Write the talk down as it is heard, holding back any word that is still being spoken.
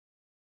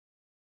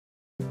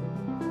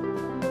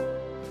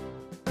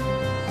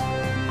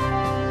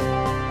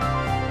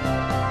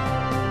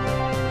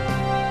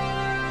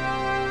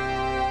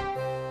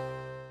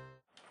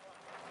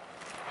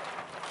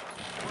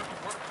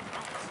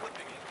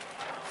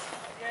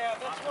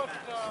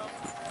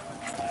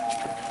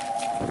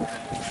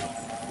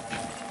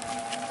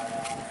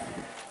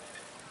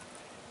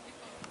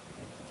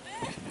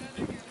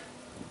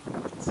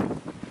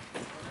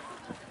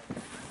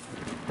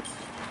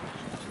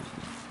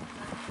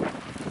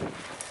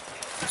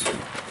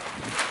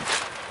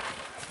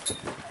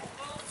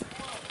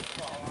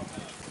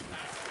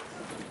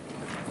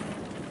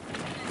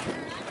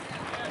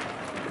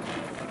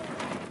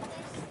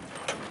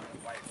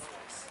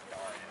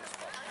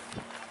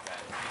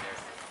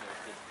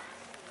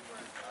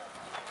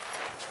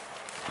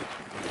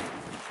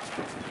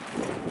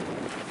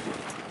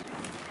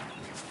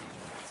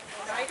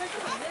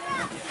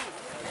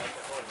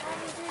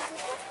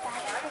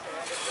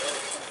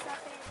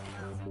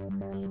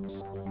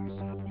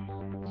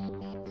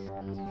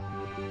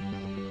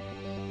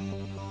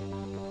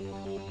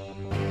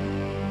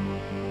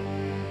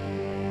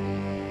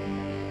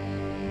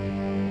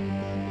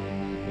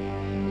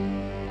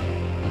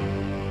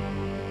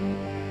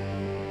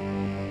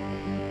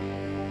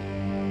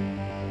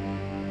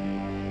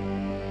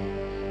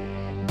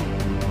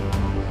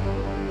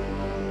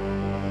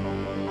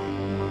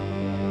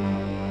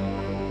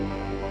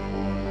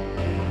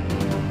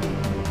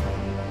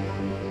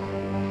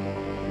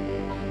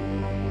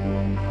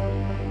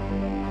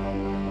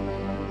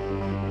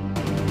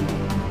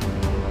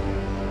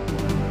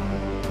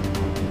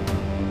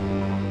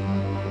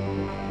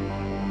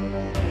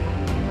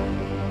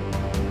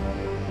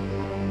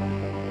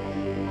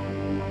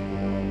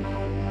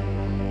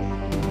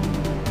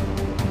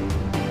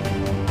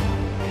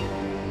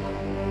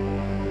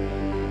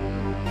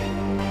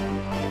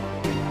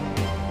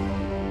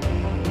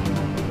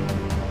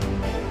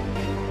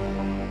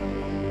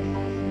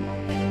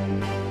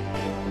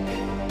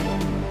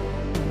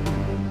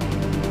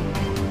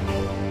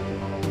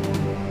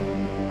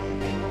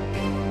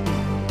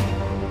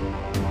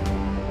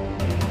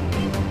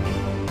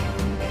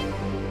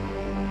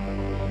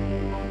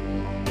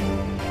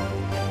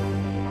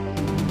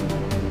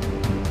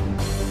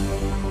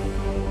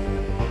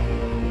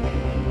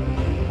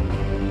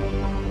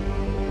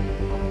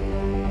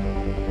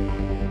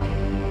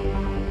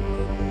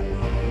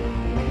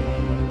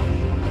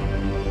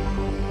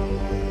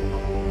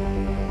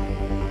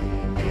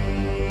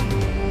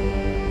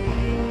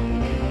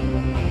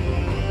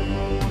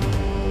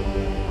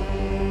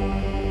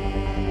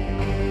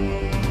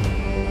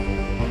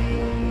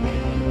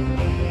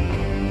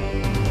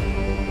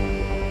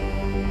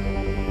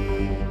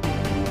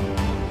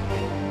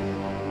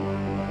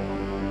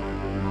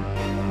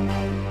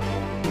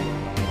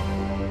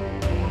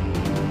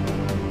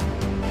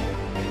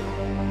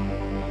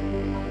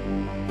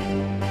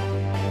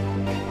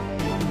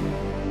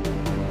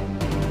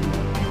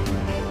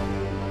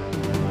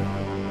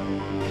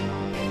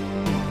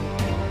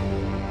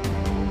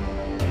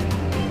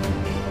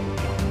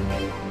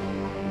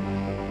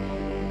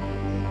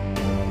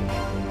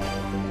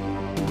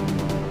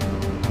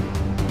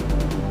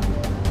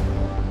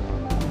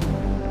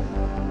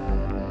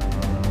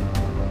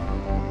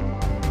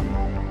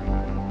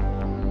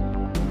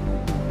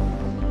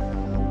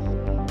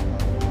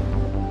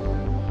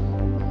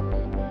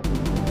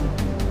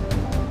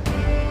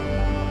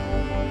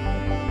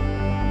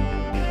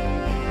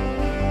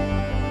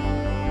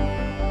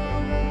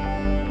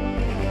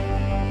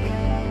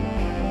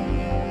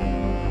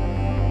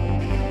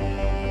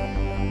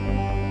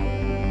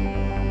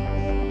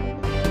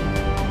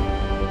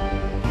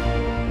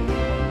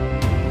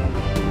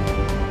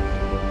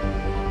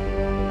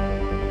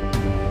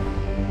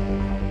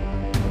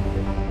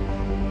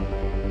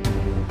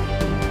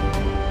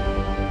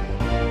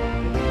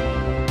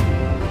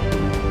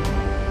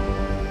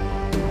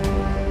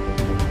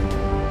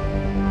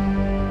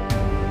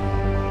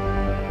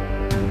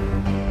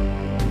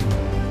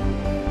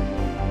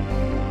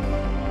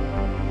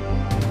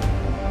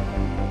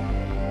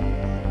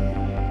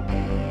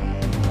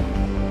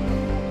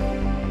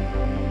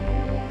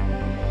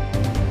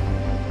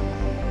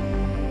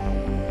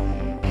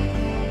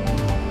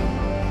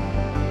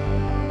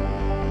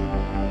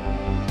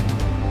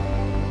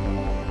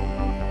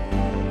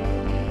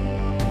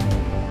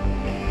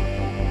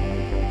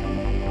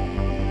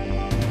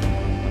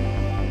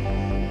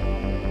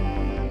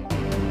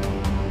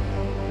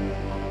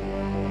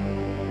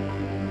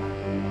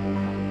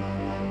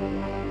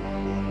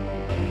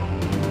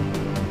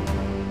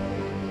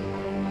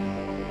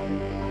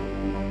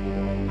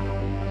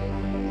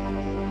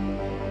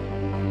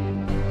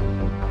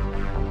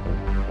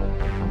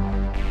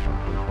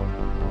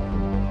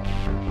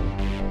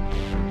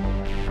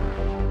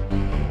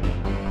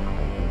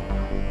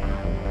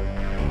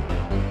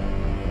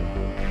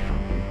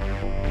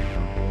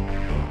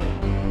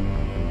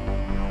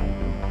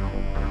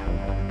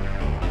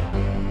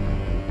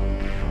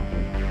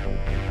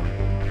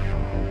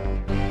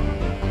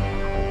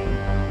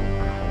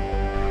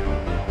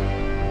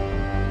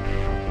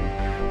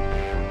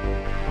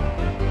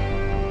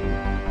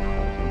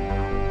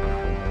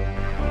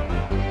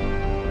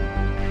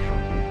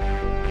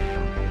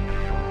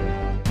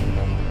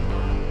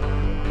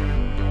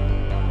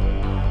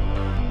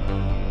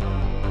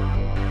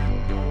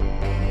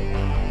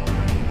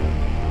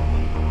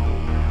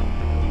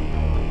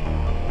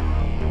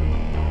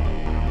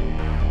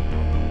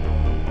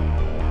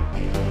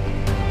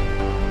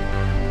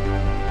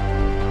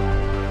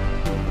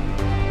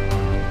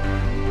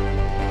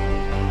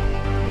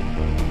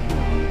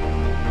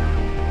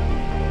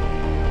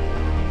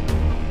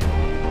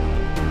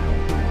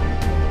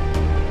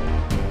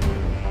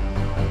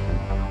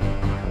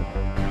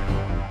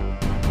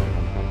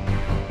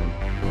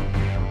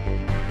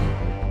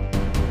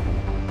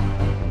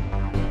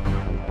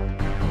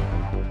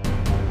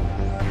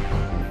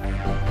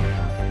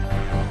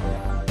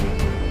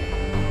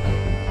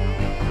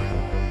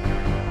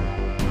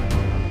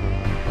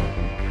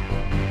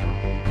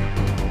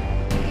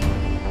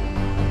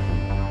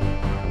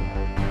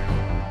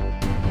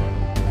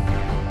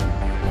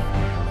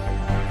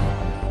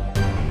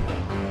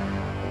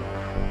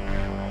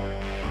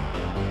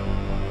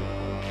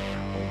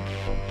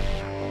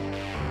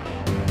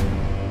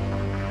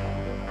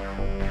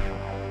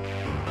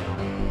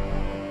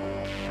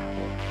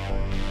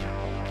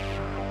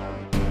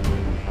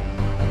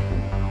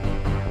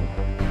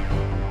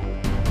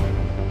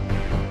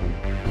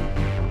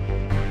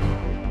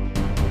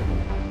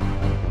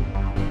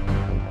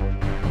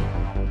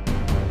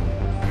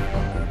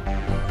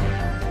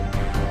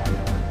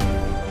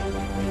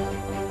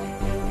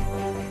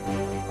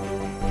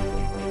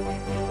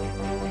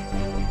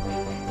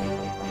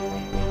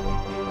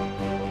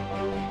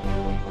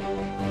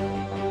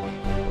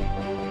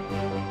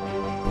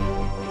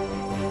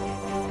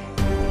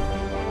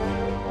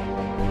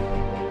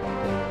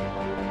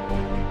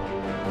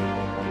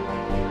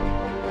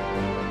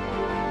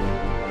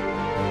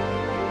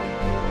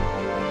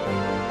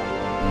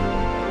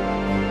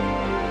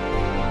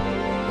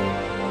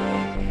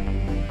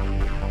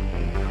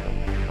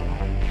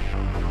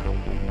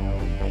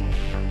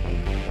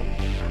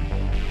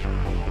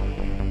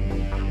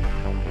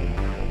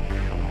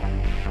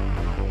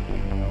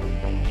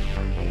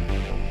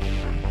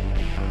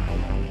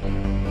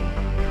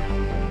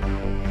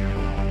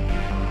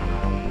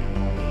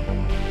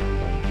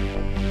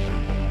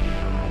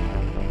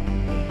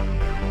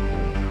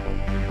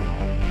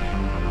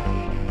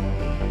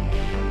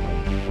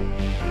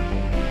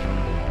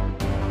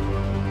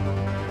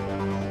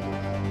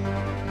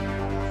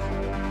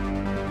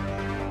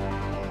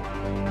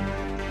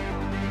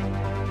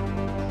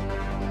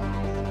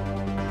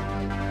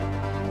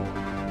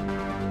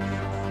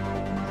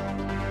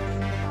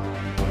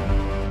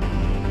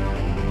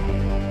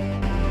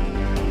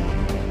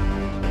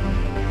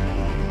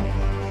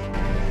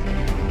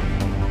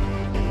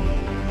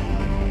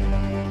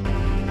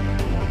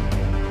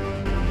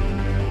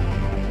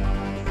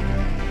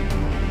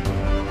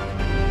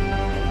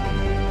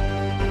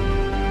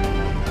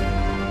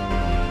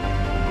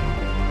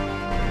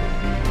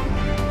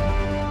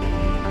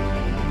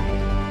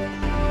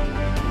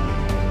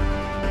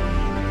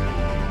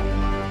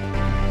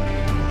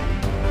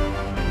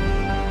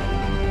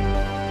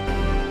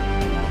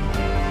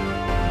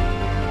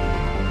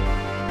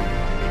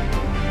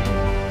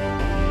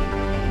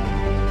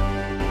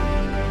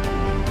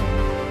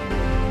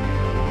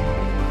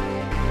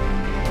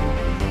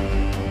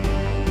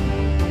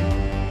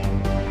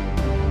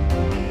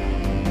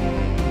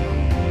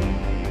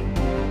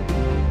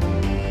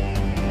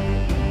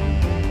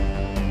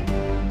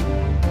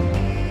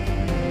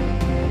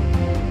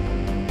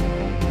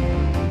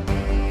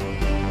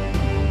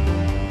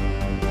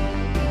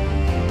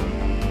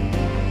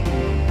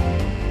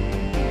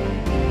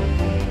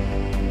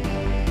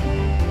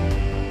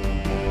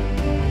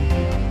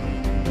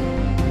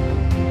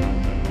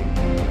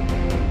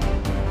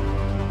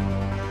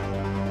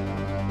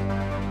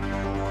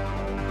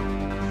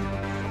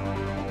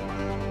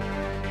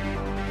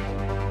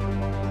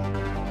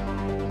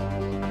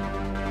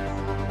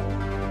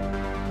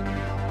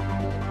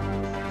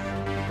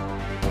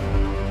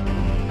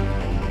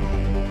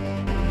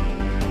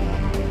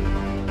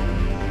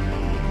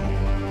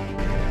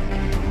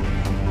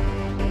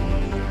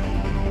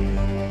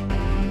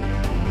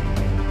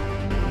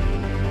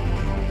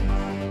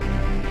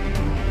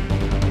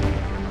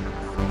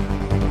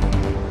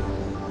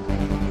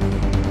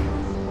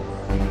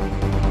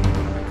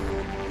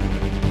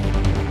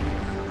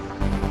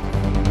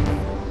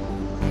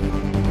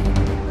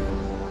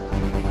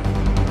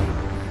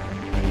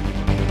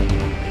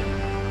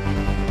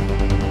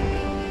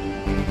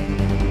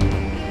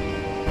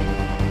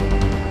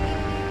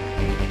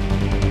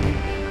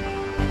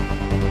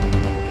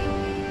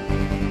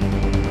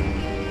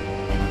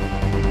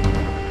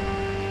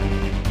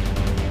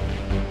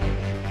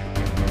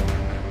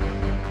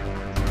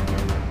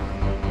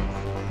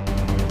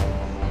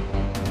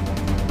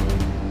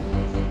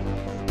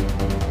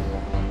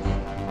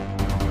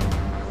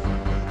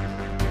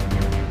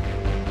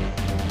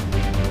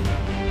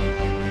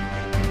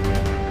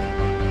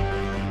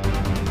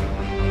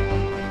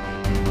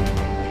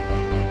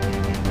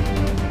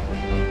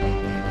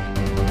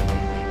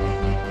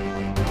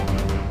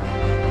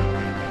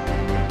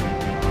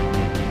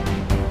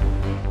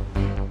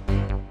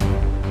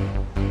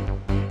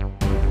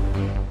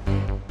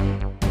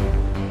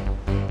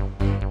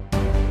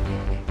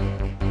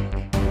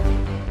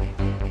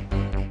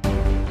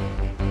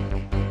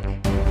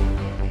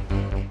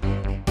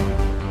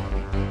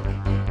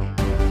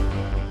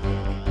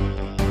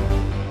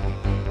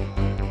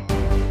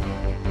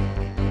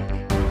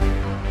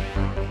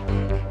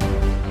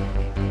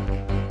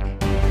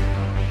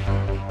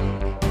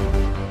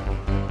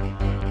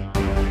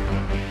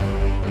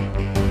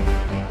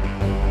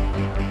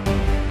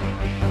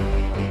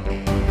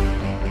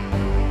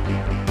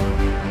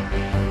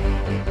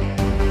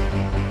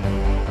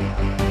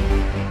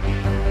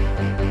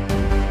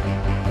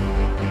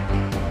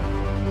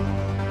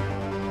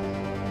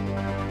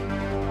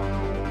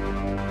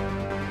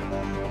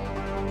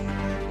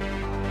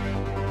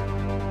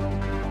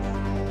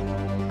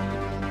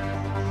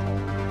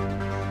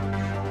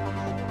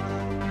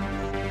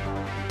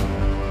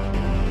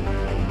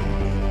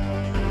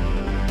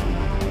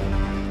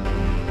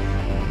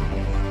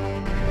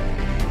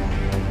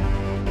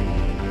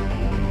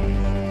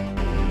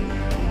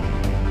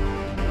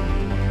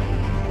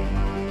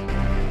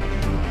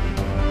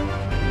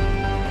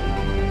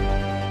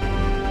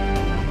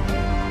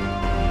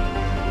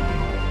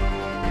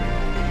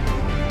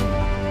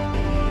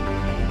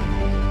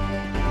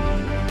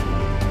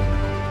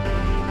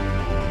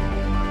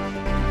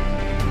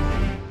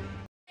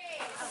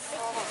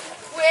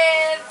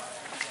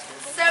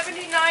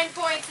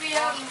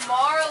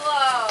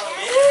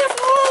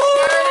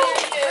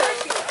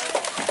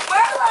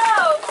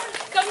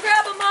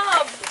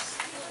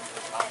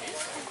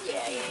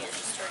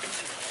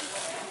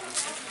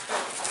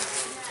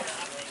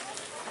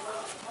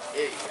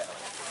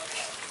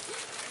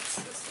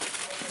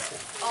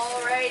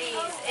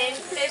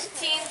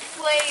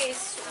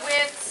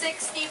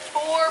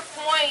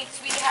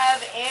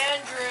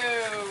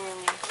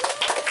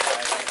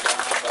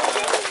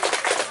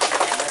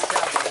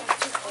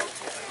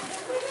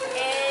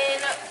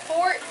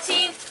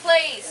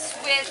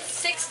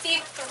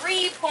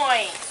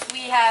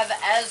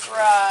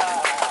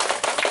Ezra.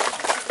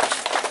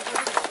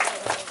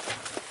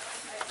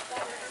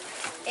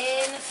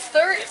 In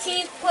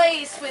 13th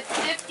place with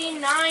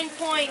 59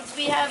 points,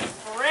 we have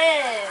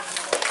Bryn.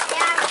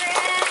 Yeah,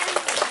 Bryn.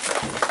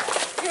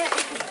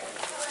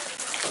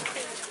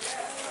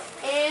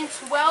 In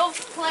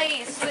 12th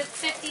place with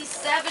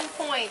 57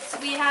 points,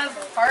 we have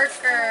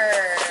Parker.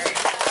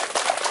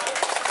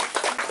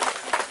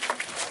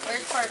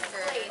 Where's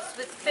Parker?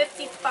 With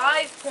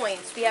 55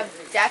 points, we have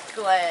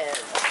Declan.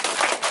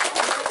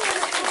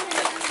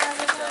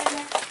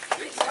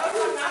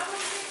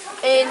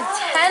 In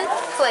 10th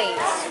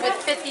place with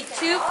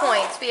 52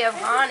 points, we have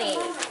Hani.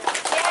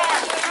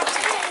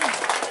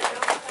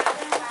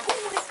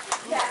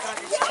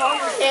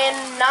 In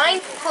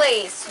 9th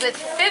place with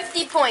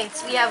 50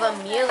 points, we have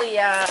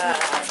Amelia.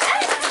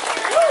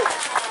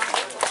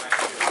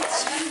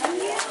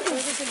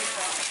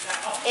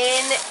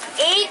 In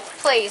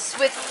 8th place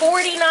with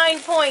 49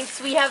 points,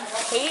 we have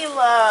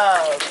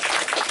Caleb.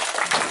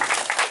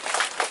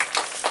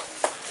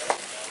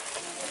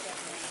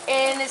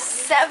 In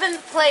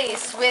 7th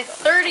place with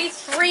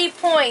 33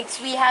 points,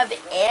 we have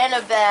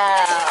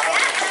Annabelle.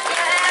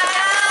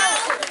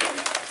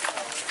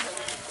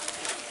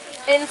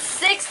 In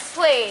 6th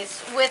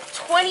place with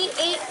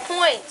 28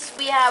 points,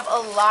 we have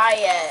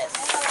Elias.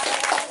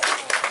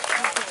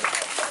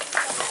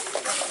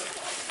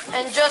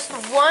 And just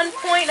 1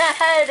 point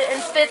ahead in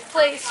 5th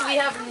place, we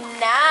have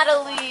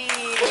Natalie.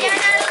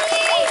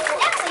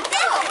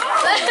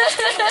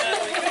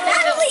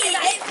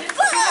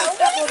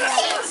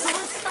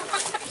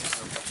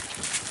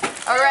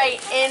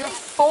 Alright, in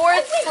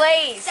 4th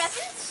place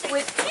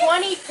with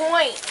 20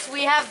 points,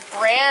 we have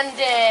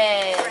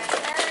Brandon.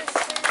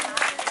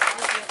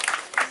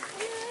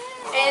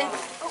 In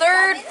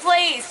 3rd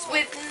place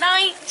with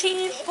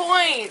 19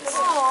 points,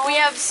 we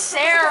have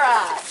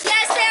Sarah.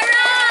 Yes, Sarah!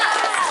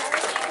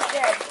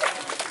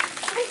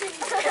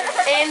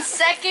 In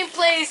 2nd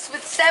place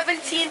with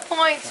 17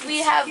 points, we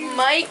have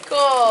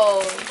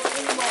Michael.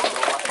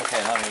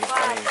 Okay, honey,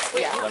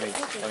 let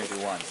me do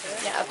one.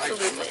 Yeah,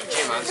 absolutely.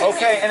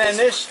 Okay, and then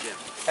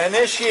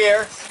this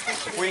year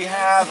we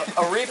have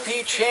a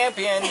repeat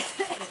champion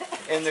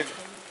in the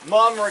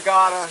Mum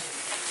Regatta,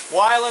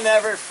 Wyland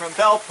Everett from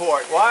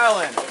Bellport.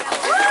 Wyland.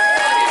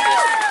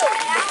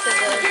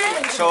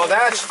 So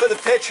that's for the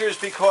pictures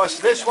because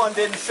this one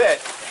didn't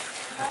fit.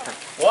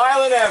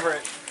 Wyland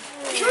Everett.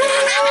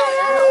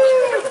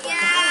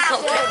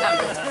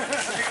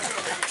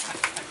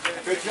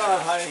 Good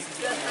job, honey.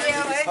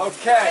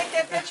 Okay. Take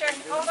that picture.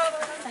 Hold on.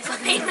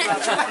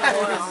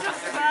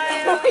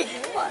 Oh, wait.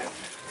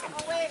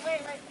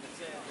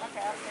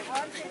 Okay.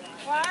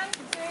 1,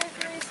 2,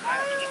 3,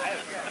 smile.